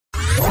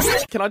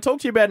Can I talk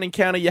to you about an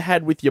encounter you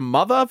had with your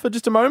mother for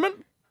just a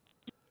moment?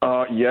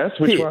 Yes,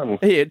 which one?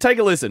 Here, take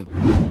a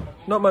listen.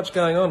 Not much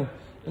going on.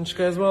 And she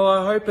goes, well,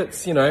 I hope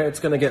it's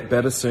going to get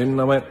better soon.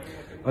 And I went,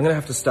 I'm going to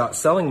have to start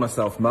selling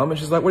myself, Mum. And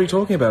she's like, what are you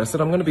talking about? I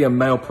said, I'm going to be a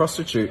male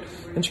prostitute.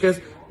 And she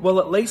goes, well,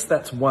 at least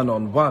that's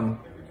one-on-one.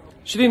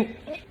 She didn't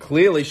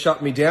clearly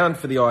shut me down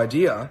for the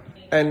idea.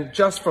 And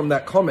just from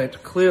that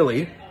comment,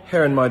 clearly,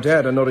 her and my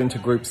dad are not into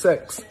group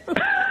sex.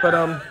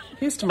 But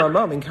here's to my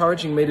mum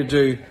encouraging me to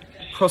do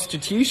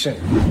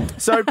prostitution.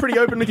 So, pretty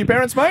open with your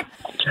parents, mate?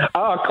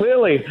 Oh,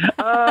 clearly.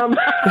 My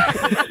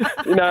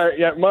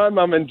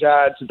mum and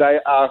dad, they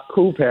are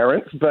cool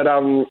parents, but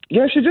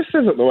she just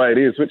says it the way it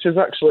is, which is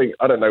actually,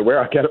 I don't know where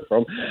I get it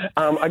from.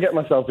 I get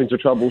myself into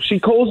trouble. She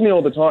calls me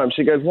all the time.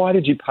 She goes, why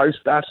did you post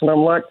that? And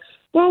I'm like,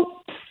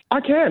 well,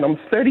 I can. I'm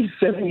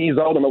 37 years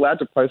old. I'm allowed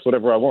to post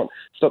whatever I want.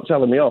 Stop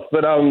telling me off.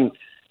 But,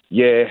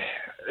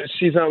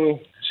 she's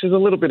a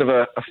little bit of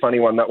a funny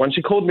one, that one.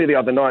 She called me the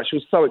other night. She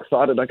was so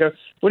excited. I go,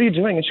 what are you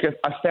doing? And she goes,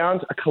 I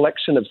found a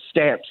collection of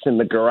stamps in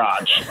the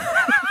garage.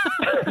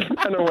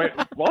 And I went,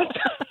 what?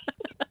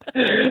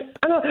 And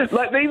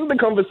these are the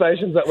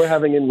conversations that we're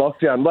having in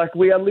lockdown. Like,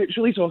 we are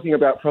literally talking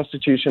about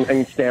prostitution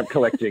and stamp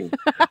collecting.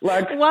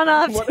 Like, one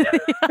after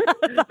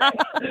the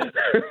other.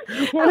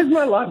 What has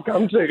my life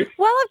come to?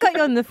 Well, I've got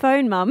you on the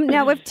phone, Mum.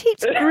 Now, we've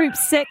ticked group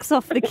sex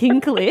off the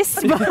kink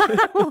list. But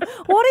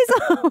what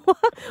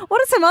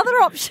are some other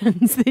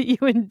options that you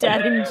and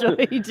Dad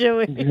enjoy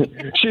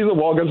doing? She's a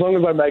wog. As long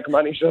as I make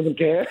money, she doesn't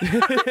care.